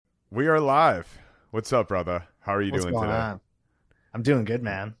We are live. What's up, brother? How are you What's doing going today? on? I'm doing good,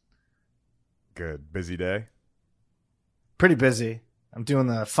 man. Good. Busy day? Pretty busy. I'm doing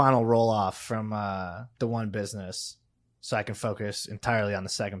the final roll off from the one business so I can focus entirely on the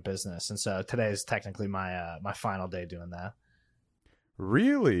second business. And so today is technically my final day doing that.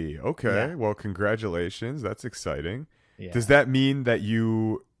 Really? Yeah. Okay. Well, congratulations. That's exciting. Does Yeah. that mean that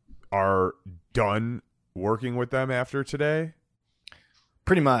you are done working with them after today?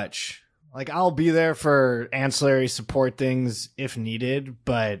 Pretty much. Like I'll be there for ancillary support things if needed,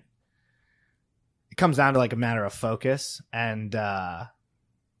 but it comes down to like a matter of focus and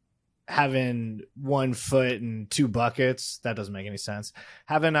having one foot and two buckets, that doesn't make any sense.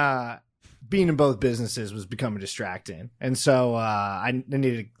 Having being in both businesses was becoming distracting, and so I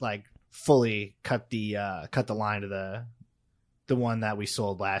needed to like fully cut the line to the one that we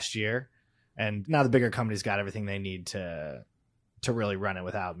sold last year, and now the bigger company's got everything they need to really run it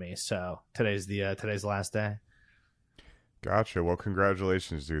without me. So today's the last day. Gotcha. Well,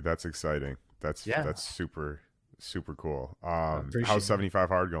 congratulations, dude. That's exciting. That's Yeah, that's super super cool. I How's appreciate it. 75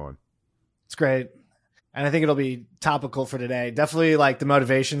 hard going? It's great. And I think it'll be topical for today. Definitely like the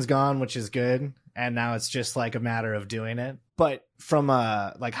motivation's gone, which is good. And now it's just like a matter of doing it. But from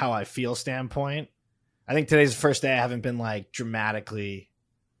a like how I feel standpoint, I think today's the first day I haven't been like dramatically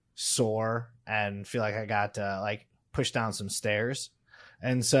sore and feel like I got to like push down some stairs.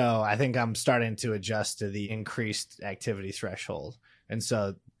 And so I think I'm starting to adjust to the increased activity threshold. And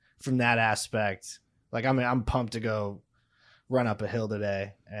so from that aspect, like I'm pumped to go run up a hill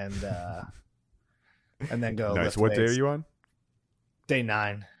today and then go Nice. lift What day are weights. you on? Day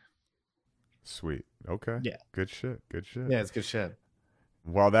 9. Sweet. Okay. Yeah. Good shit. Good shit. Yeah, it's good shit.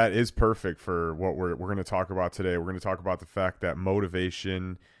 Well, that is perfect for what we're going to talk about today. We're going to talk about the fact that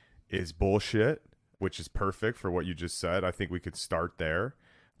motivation is bullshit, which is perfect for what you just said. I think we could start there.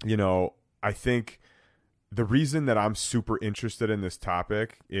 I think the reason that I'm super interested in this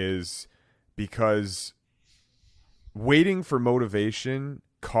topic is because waiting for motivation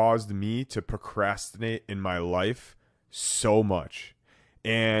caused me to procrastinate in my life so much.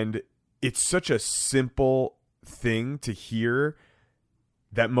 And it's such a simple thing to hear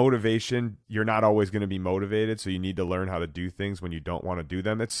that motivation, you're not always going to be motivated, so you need to learn how to do things when you don't want to do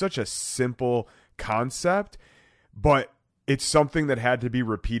them. It's such a simple concept, but it's something that had to be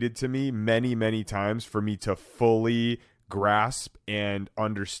repeated to me many, many times for me to fully grasp and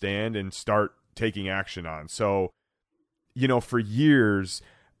understand and start taking action on. So, for years,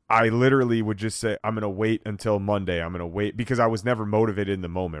 I literally would just say, I'm going to wait until Monday. I'm going to wait because I was never motivated in the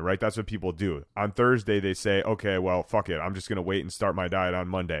moment, right? That's what people do. On Thursday, they say, okay, well, fuck it. I'm just going to wait and start my diet on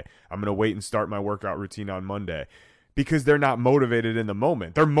Monday. I'm going to wait and start my workout routine on Monday because they're not motivated in the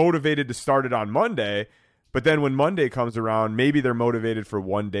moment. They're motivated to start it on Monday. But then when Monday comes around, maybe they're motivated for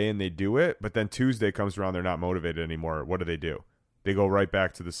one day and they do it. But then Tuesday comes around, they're not motivated anymore. What do? They go right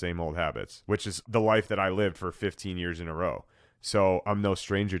back to the same old habits, which is the life that I lived for 15 years in a row. So I'm no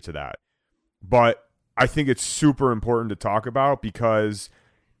stranger to that. But I think it's super important to talk about because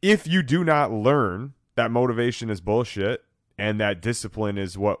if you do not learn that motivation is bullshit and that discipline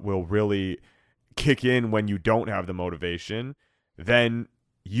is what will really kick in when you don't have the motivation, then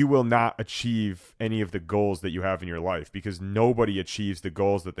you will not achieve any of the goals that you have in your life because nobody achieves the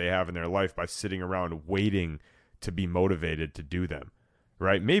goals that they have in their life by sitting around waiting to be motivated to do them.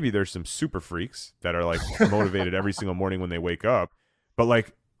 Right? Maybe there's some super freaks that are like motivated every single morning when they wake up. But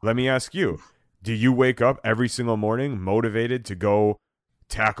like, let me ask you, do you wake up every single morning motivated to go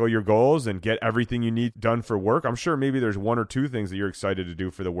tackle your goals and get everything you need done for work? I'm sure maybe there's one or two things that you're excited to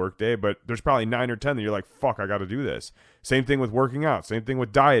do for the workday, but there's probably 9 or 10 that you're like, fuck, I got to do this. Same thing with working out. Same thing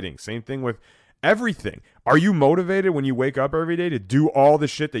with dieting. Same thing with everything. Are you motivated when you wake up every day to do all the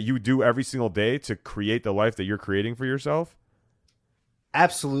shit that you do every single day to create the life that you're creating for yourself?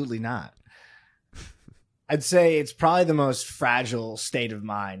 Absolutely not. I'd say it's probably the most fragile state of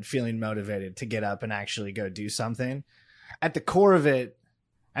mind, feeling motivated to get up and actually go do something. At the core of it,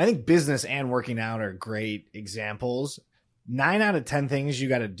 I think business and working out are great examples. 9 out of 10 things you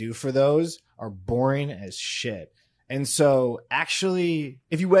got to do for those are boring as shit. And so actually,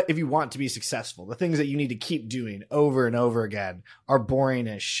 if you want to be successful, the things that you need to keep doing over and over again are boring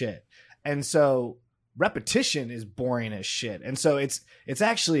as shit. And so repetition is boring as shit. And so it's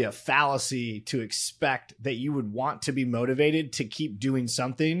actually a fallacy to expect that you would want to be motivated to keep doing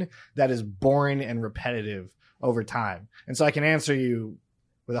something that is boring and repetitive over time. And so I can answer you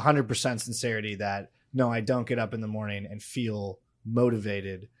with 100% sincerity that no, I don't get up in the morning and feel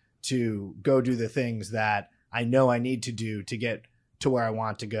motivated to go do the things that I know I need to do to get to where I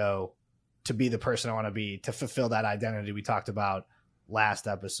want to go, to be the person I want to be, to fulfill that identity we talked about last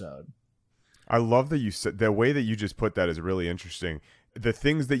episode. I love that you said the way that you just put that is really interesting. The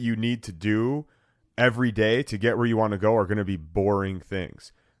things that you need to do every day to get where you want to go are going to be boring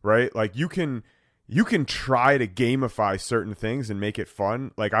things, right? Like you can try to gamify certain things and make it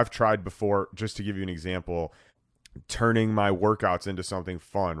fun. Like I've tried before, just to give you an example, turning my workouts into something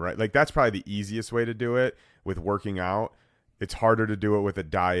fun, right? Like that's probably the easiest way to do it with working out. It's harder to do it with a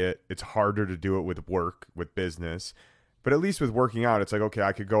diet. It's harder to do it with work, with business. But at least with working out, it's like, okay,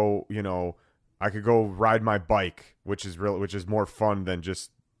 I could go ride my bike, which is more fun than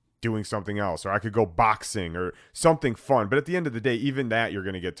just doing something else. Or I could go boxing or something fun. But at the end of the day, even that you're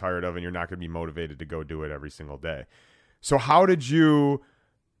going to get tired of and you're not going to be motivated to go do it every single day. So how did you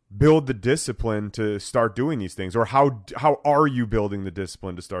build the discipline to start doing these things? Or how are you building the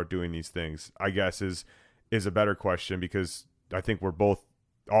discipline to start doing these things, I guess is a better question, because I think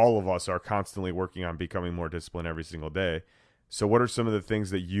all of us are constantly working on becoming more disciplined every single day. So what are some of the things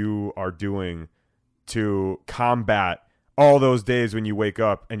that you are doing to combat all those days when you wake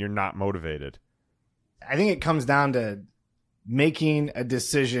up and you're not motivated? I think it comes down to making a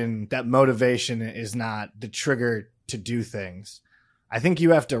decision that motivation is not the trigger to do things. I think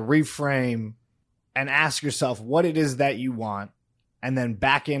you have to reframe and ask yourself what it is that you want, and then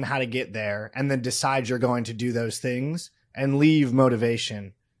back in how to get there, and then decide you're going to do those things and leave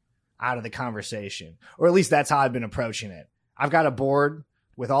motivation out of the conversation. Or at least that's how I've been approaching it. I've got a board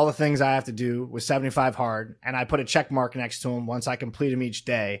with all the things I have to do with 75 hard, and I put a check mark next to them once I complete them each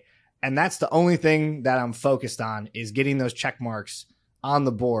day. And that's the only thing that I'm focused on, is getting those check marks on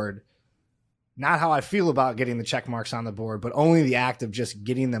the board. Not how I feel about getting the check marks on the board, but only the act of just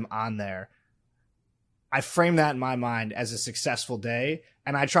getting them on there. I frame that in my mind as a successful day,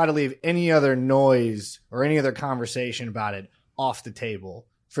 and I try to leave any other noise or any other conversation about it off the table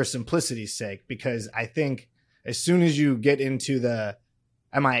for simplicity's sake, because I think as soon as you get into the,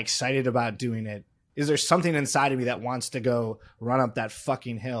 am I excited about doing it? Is there something inside of me that wants to go run up that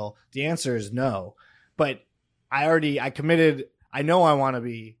fucking hill? The answer is no. But I committed. I know I want to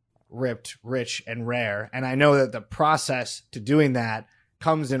be ripped, rich, and rare. And I know that the process to doing that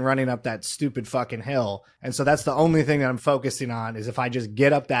comes in running up that stupid fucking hill. And so that's the only thing that I'm focusing on, is if I just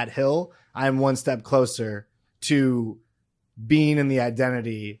get up that hill, I'm one step closer to being in the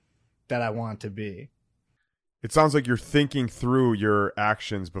identity that I want to be. It sounds like you're thinking through your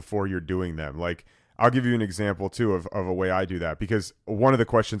actions before you're doing them. Like, I'll give you an example too of a way I do that, because one of the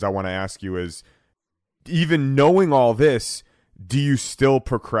questions I want to ask you is, even knowing all this, do you still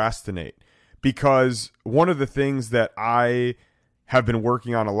procrastinate? Because one of the things that I have been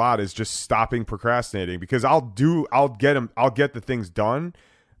working on a lot is just stopping procrastinating, because I'll get the things done,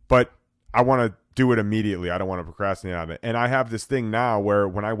 but I want to do it immediately. I don't want to procrastinate on it. And I have this thing now where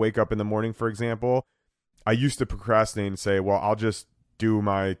when I wake up in the morning, for example, I used to procrastinate and say, well, I'll just do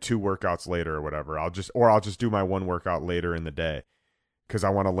my 2 workouts later or whatever. I'll just do my 1 workout later in the day because I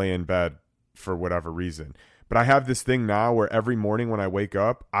want to lay in bed for whatever reason. But I have this thing now where every morning when I wake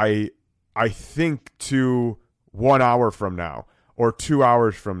up, I think to 1 hour from now or 2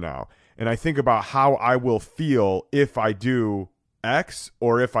 hours from now. And I think about how I will feel if I do X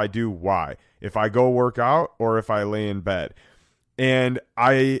or if I do Y, if I go work out or if I lay in bed. And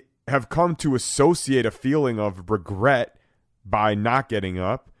I have come to associate a feeling of regret by not getting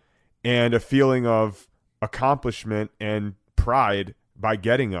up and a feeling of accomplishment and pride by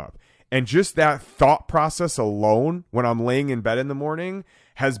getting up. And just that thought process alone, when I'm laying in bed in the morning,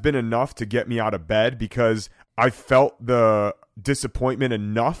 has been enough to get me out of bed, because I felt the disappointment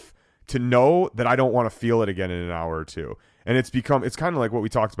enough to know that I don't want to feel it again in an hour or two. And it's kind of like what we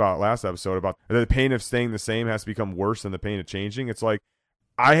talked about last episode about the pain of staying the same has to become worse than the pain of changing. It's like,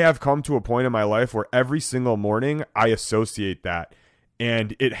 I have come to a point in my life where every single morning I associate that,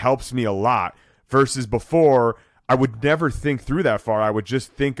 and it helps me a lot, versus before I would never think through that far. I would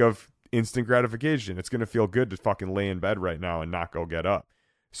just think of instant gratification. It's going to feel good to fucking lay in bed right now and not go get up.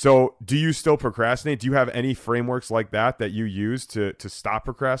 So do you still procrastinate? Do you have any frameworks like that you use to stop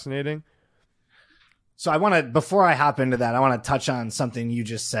procrastinating? So before I hop into that, I want to touch on something you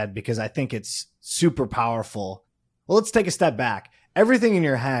just said, because I think it's super powerful. Well, let's take a step back. Everything in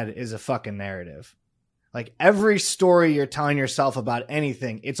your head is a fucking narrative. Like every story you're telling yourself about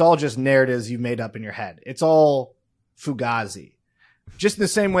anything, it's all just narratives you've made up in your head. It's all fugazi. Just in the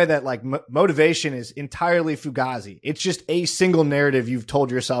same way that like motivation is entirely fugazi. It's just a single narrative you've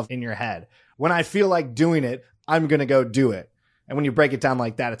told yourself in your head. When I feel like doing it, I'm going to go do it. And when you break it down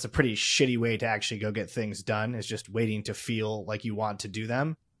like that, it's a pretty shitty way to actually go get things done. It's just waiting to feel like you want to do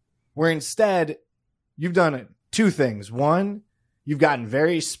them. Where instead, you've done 2 things. One, you've gotten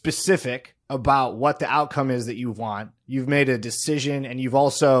very specific about what the outcome is that you want. You've made a decision, and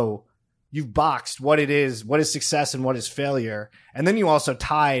you've boxed what it is, what is success and what is failure. And then you also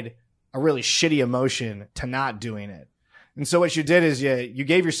tied a really shitty emotion to not doing it. And so what you did is you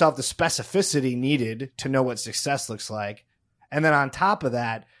gave yourself the specificity needed to know what success looks like. And then on top of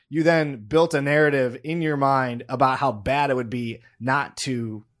that, you then built a narrative in your mind about how bad it would be not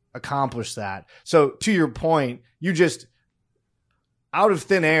to accomplish that. So to your point, you just out of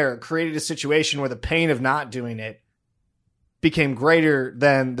thin air created a situation where the pain of not doing it became greater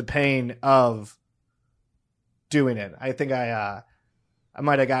than the pain of doing it. I think I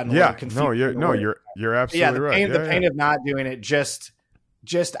might have gotten a little confused. You're absolutely right. The pain of not doing it just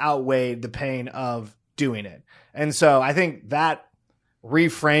outweighed the pain of doing it. And so I think that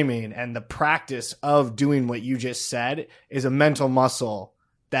reframing and the practice of doing what you just said is a mental muscle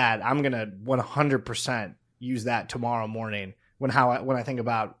that I'm going to 100% use that tomorrow morning when I think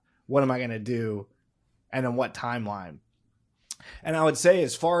about what am I going to do and on what timeline. And I would say,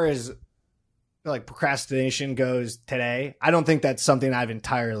 as far as like procrastination goes today, I don't think that's something I've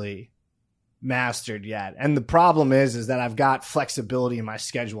entirely mastered yet. And the problem is that I've got flexibility in my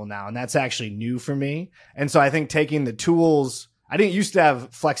schedule now, and that's actually new for me. And so I think taking the tools, I didn't used to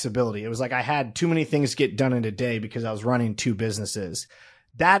have flexibility. It was like I had too many things get done in a day because I was running 2 businesses.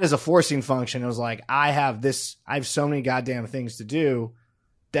 That is a forcing function. It was like, I have so many goddamn things to do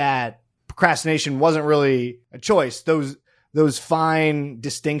that procrastination wasn't really a choice. Those fine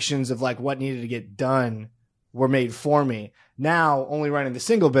distinctions of like what needed to get done were made for me. Now, only running the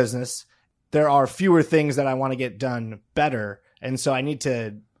single business, there are fewer things that I want to get done better. And so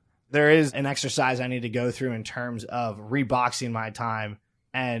there is an exercise I need to go through in terms of reboxing my time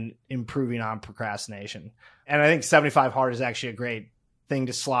and improving on procrastination. And I think 75 hard is actually a great thing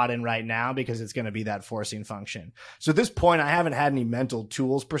to slot in right now because it's going to be that forcing function. So at this point, I haven't had any mental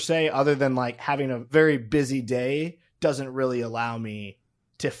tools per se, other than like having a very busy day doesn't really allow me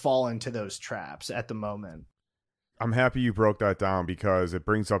to fall into those traps at the moment. I'm happy you broke that down because it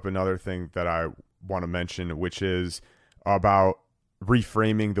brings up another thing that I want to mention, which is about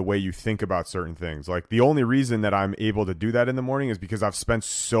reframing the way you think about certain things. Like, the only reason that I'm able to do that in the morning is because I've spent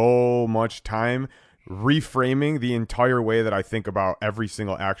so much time reframing the entire way that I think about every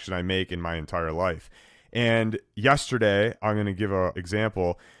single action I make in my entire life. And yesterday, I'm going to give an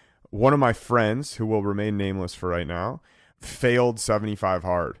example. One of my friends, who will remain nameless for right now, failed 75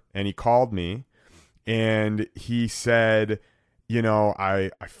 hard. And he called me and he said, I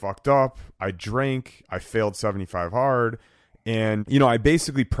fucked up. I drank. I failed 75 hard. And, I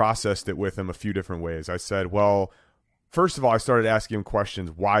basically processed it with him a few different ways. I said, well, first of all, I started asking him questions.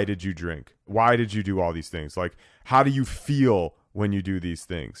 Why did you drink? Why did you do all these things? Like, how do you feel when you do these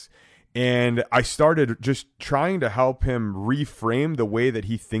things? And I started just trying to help him reframe the way that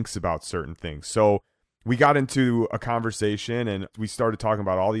he thinks about certain things. So we got into a conversation and we started talking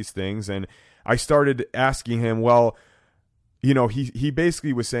about all these things. And I started asking him, well, he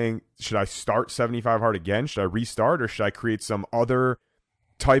basically was saying, should I start 75 hard again? Should I restart, or should I create some other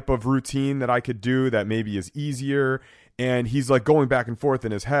type of routine that I could do that maybe is easier? And he's like going back and forth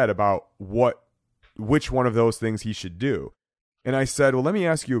in his head about which one of those things he should do. And I said, well, let me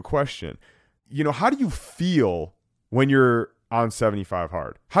ask you a question. How do you feel when you're on 75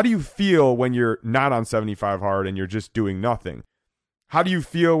 hard? How do you feel when you're not on 75 hard and you're just doing nothing? How do you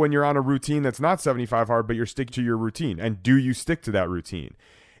feel when you're on a routine that's not 75 hard, but you're sticking to your routine? And do you stick to that routine?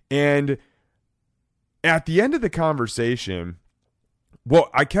 And at the end of the conversation, what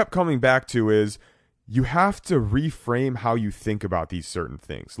I kept coming back to is you have to reframe how you think about these certain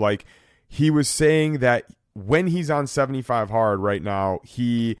things. Like, he was saying that when he's on 75 hard right now,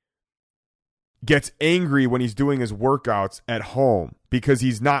 he gets angry when he's doing his workouts at home because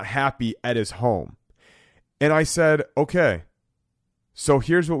he's not happy at his home. And I said, okay, so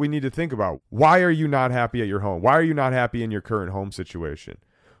here's what we need to think about. Why are you not happy at your home? Why are you not happy in your current home situation?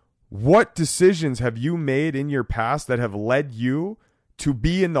 What decisions have you made in your past that have led you to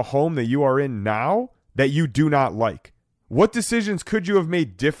be in the home that you are in now that you do not like? What decisions could you have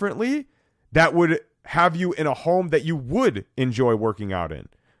made differently that would have you in a home that you would enjoy working out in,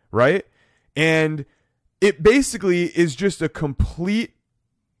 right? And it basically is just a complete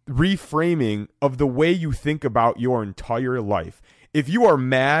reframing of the way you think about your entire life. If you are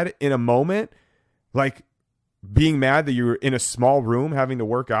mad in a moment, like being mad that you're in a small room having to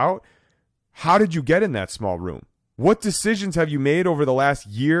work out, how did you get in that small room? What decisions have you made over the last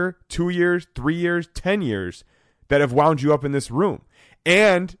year, 2 years, 3 years, 10 years that have wound you up in this room?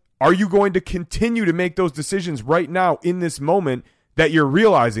 And are you going to continue to make those decisions right now in this moment that you're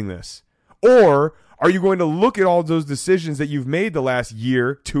realizing this? Or Are you going to look at all those decisions that you've made the last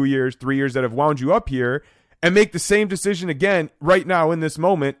year, 2 years, 3 years that have wound you up here and make the same decision again right now in this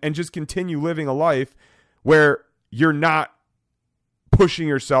moment and just continue living a life where you're not pushing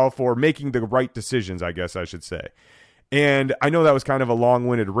yourself or making the right decisions, I guess I should say. And I know that was kind of a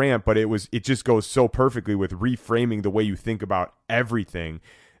long-winded rant, but it just goes so perfectly with reframing the way you think about everything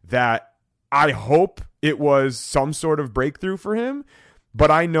that I hope it was some sort of breakthrough for him. But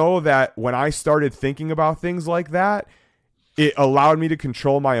I know that when I started thinking about things like that, it allowed me to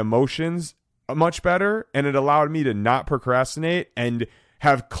control my emotions much better, and it allowed me to not procrastinate and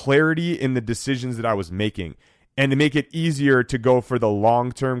have clarity in the decisions that I was making, and to make it easier to go for the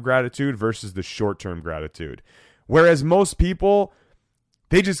long-term gratitude versus the short-term gratitude. Whereas most people,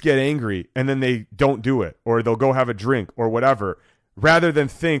 they just get angry and then they don't do it, or they'll go have a drink or whatever, rather than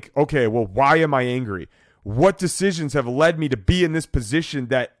think, okay, well, why am I angry? What decisions have led me to be in this position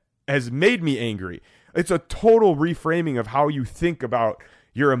that has made me angry? It's a total reframing of how you think about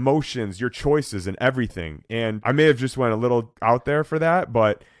your emotions, your choices, and everything. And I may have just went a little out there for that,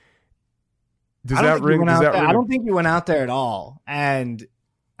 but I don't think you went out there at all. And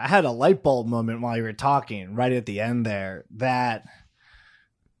I had a light bulb moment while you were talking right at the end there that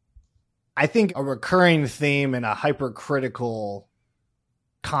I think a recurring theme and a hypercritical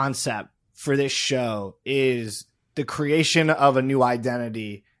concept for this show is the creation of a new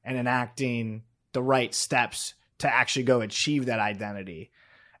identity and enacting the right steps to actually go achieve that identity.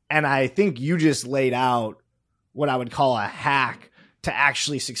 And I think you just laid out what I would call a hack to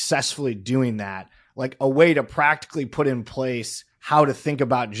actually successfully doing that, like a way to practically put in place how to think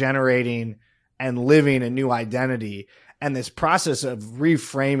about generating and living a new identity. And this process of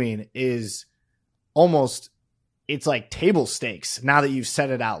reframing is almost, it's like table stakes now that you've said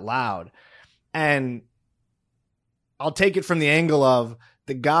it out loud. And I'll take it from the angle of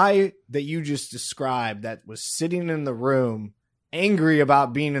the guy that you just described that was sitting in the room, angry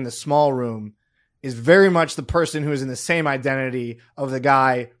about being in the small room, is very much the person who is in the same identity of the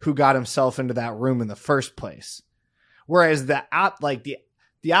guy who got himself into that room in the first place. Whereas the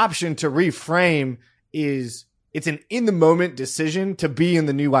option to reframe is, it's an in the moment decision to be in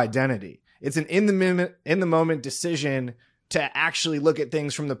the new identity. It's an in the moment decision to actually look at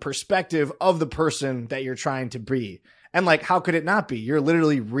things from the perspective of the person that you're trying to be. And like, how could it not be? You're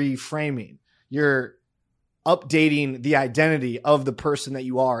literally reframing. You're updating the identity of the person that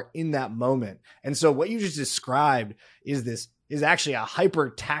you are in that moment. And so what you just described is actually a hyper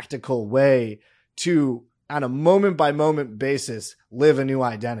tactical way to, on a moment by moment basis, live a new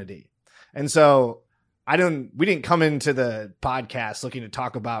identity. And so we didn't come into the podcast looking to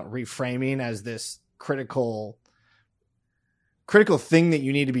talk about reframing as this critical thing that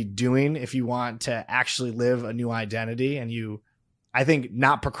you need to be doing if you want to actually live a new identity. And I think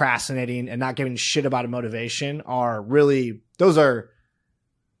not procrastinating and not giving shit about a motivation those are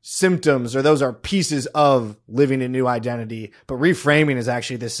symptoms, or those are pieces of living a new identity. But reframing is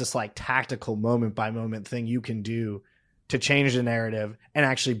actually this like tactical moment by moment thing you can do to change the narrative and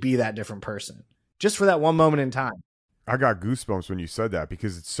actually be that different person just for that one moment in time. I got goosebumps when you said that,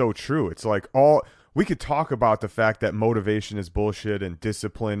 because it's so true. It's like we could talk about the fact that motivation is bullshit and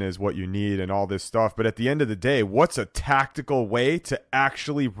discipline is what you need and all this stuff. But at the end of the day, what's a tactical way to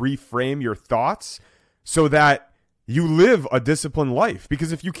actually reframe your thoughts so that you live a disciplined life?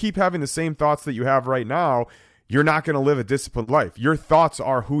 Because if you keep having the same thoughts that you have right now, you're not going to live a disciplined life. Your thoughts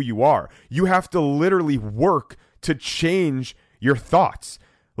are who you are. You have to literally work to change your thoughts.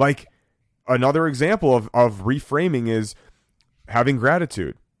 Like, another example of reframing is having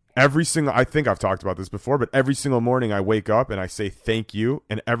gratitude. I think I've talked about this before, but every single morning I wake up and I say thank you.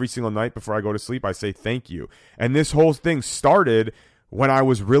 And every single night before I go to sleep, I say thank you. And this whole thing started when I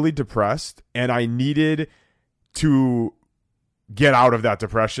was really depressed and I needed to get out of that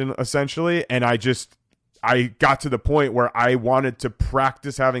depression, essentially. And I got to the point where I wanted to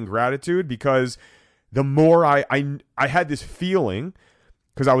practice having gratitude, because the more I had this feeling,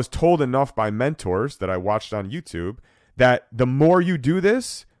 because I was told enough by mentors that I watched on YouTube, that the more you do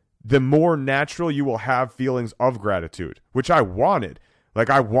this, the more natural you will have feelings of gratitude, which I wanted. Like,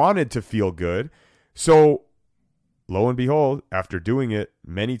 I wanted to feel good. So lo and behold, after doing it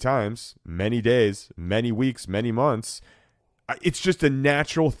many times, many days, many weeks, many months, it's just a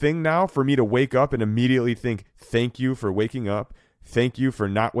natural thing now for me to wake up and immediately think, thank you for waking up. Thank you for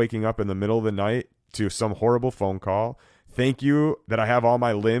not waking up in the middle of the night to some horrible phone call. Thank you that I have all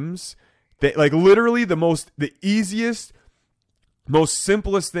my limbs. Like, literally the easiest, most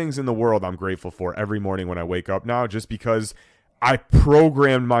simplest things in the world I'm grateful for every morning when I wake up now, just because I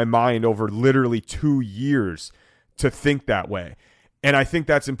programmed my mind over literally 2 years to think that way. And I think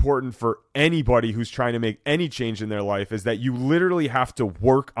that's important for anybody who's trying to make any change in their life, is that you literally have to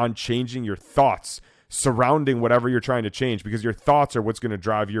work on changing your thoughts surrounding whatever you're trying to change, because your thoughts are what's going to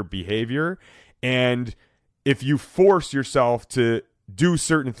drive your behavior. And if you force yourself to do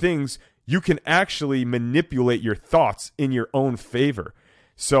certain things, you can actually manipulate your thoughts in your own favor.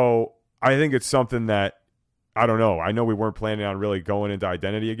 So I think it's something that, I don't know. I know we weren't planning on really going into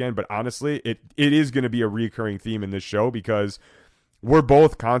identity again, but honestly, it is going to be a recurring theme in this show, because we're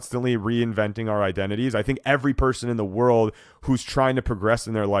both constantly reinventing our identities. I think every person in the world who's trying to progress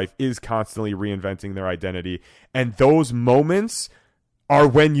in their life is constantly reinventing their identity. And those moments are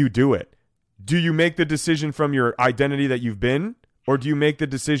when you do it. Do you make the decision from your identity that you've been, or do you make the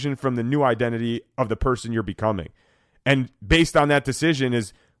decision from the new identity of the person you're becoming? And based on that decision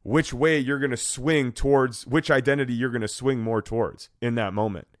is which way you're going to swing towards, which identity you're going to swing more towards in that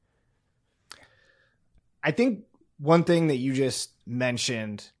moment. I think one thing that you just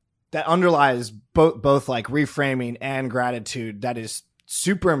mentioned that underlies both like reframing and gratitude that is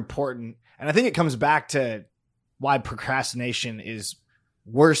super important. And I think it comes back to why procrastination is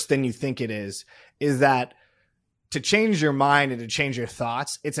worse than you think it is that to change your mind and to change your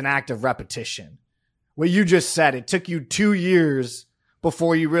thoughts, it's an act of repetition. What you just said, it took you 2 years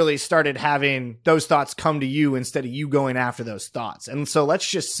before you really started having those thoughts come to you instead of you going after those thoughts. And so let's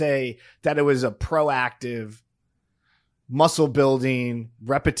just say that it was a proactive muscle building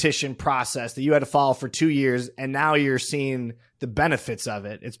repetition process that you had to follow for 2 years. And now you're seeing the benefits of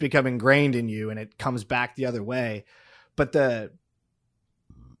it. It's become ingrained in you and it comes back the other way. But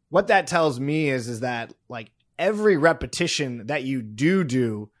what that tells me is that like every repetition that you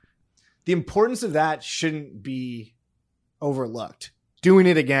do, the importance of that shouldn't be overlooked. Doing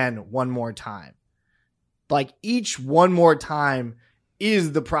it again one more time. Like each one more time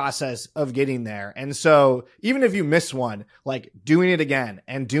is the process of getting there. And so even if you miss one, like doing it again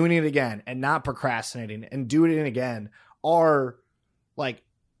and not procrastinating and doing it again are like,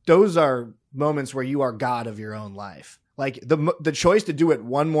 those are moments where you are God of your own life. Like the choice to do it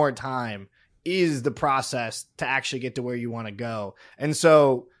one more time is the process to actually get to where you want to go. And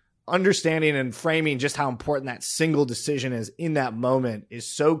so understanding and framing just how important that single decision is in that moment is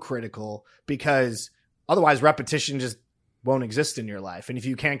so critical, because otherwise repetition just won't exist in your life. And if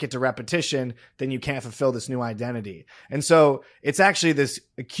you can't get to repetition, then you can't fulfill this new identity. And so it's actually this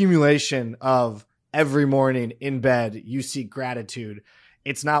accumulation of every morning in bed, you seek gratitude.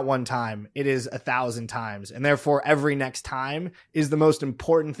 It's not one time, it is 1,000 times. And therefore every next time is the most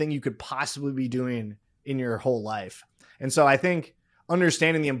important thing you could possibly be doing in your whole life. And so I think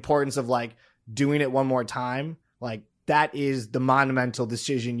understanding the importance of like doing it one more time, like that is the monumental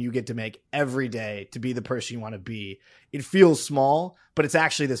decision you get to make every day to be the person you want to be. It feels small, but it's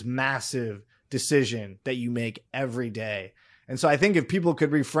actually this massive decision that you make every day. And so I think if people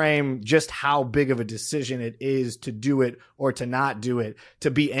could reframe just how big of a decision it is to do it or to not do it,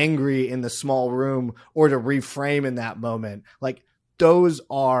 to be angry in the small room or to reframe in that moment, like that's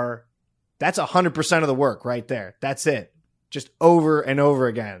 100% of the work right there. That's it. Just over and over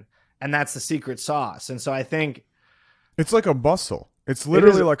again. And that's the secret sauce. And so I think it's like a muscle. It's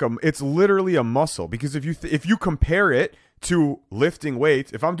literally it's literally a muscle, because if you compare it to lifting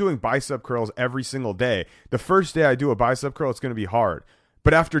weights, if I'm doing bicep curls every single day, the first day I do a bicep curl, it's going to be hard.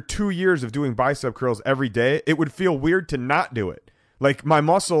 But after 2 years of doing bicep curls every day, it would feel weird to not do it. Like my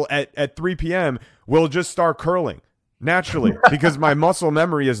muscle at 3 p.m. will just start curling naturally because my muscle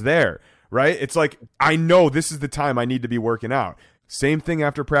memory is there. Right? It's like, I know this is the time I need to be working out. Same thing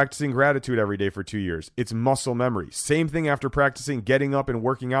after practicing gratitude every day for 2 years. It's muscle memory. Same thing after practicing getting up and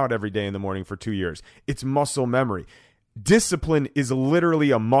working out every day in the morning for 2 years. It's muscle memory. Discipline is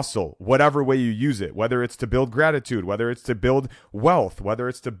literally a muscle, whatever way you use it, whether it's to build gratitude, whether it's to build wealth, whether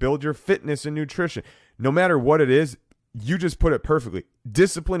it's to build your fitness and nutrition. No matter what it is, you just put it perfectly.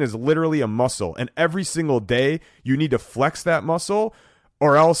 Discipline is literally a muscle. And every single day you need to flex that muscle,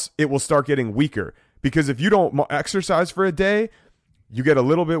 or else it will start getting weaker. Because if you don't exercise for a day, you get a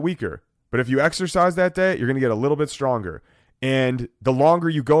little bit weaker. But if you exercise that day, you're going to get a little bit stronger. And the longer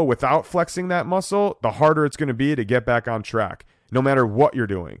you go without flexing that muscle, the harder it's going to be to get back on track, no matter what you're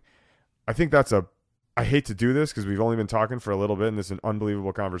doing. I think I hate to do this because we've only been talking for a little bit and this is an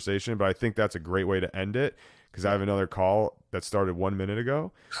unbelievable conversation, but I think that's a great way to end it because I have another call that started 1 minute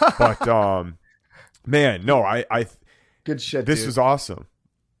ago. But, man, no, good shit, this dude. was awesome.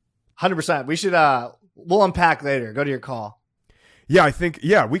 100%. We should, we'll unpack later. Go to your call. Yeah, I think,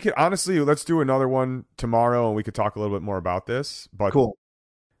 we could honestly, let's do another one tomorrow and we could talk a little bit more about this. But cool.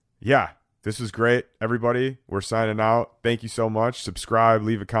 Yeah, this was great. Everybody, we're signing out. Thank you so much. Subscribe,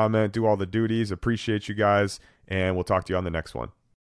 leave a comment, do all the duties. Appreciate you guys. And we'll talk to you on the next one.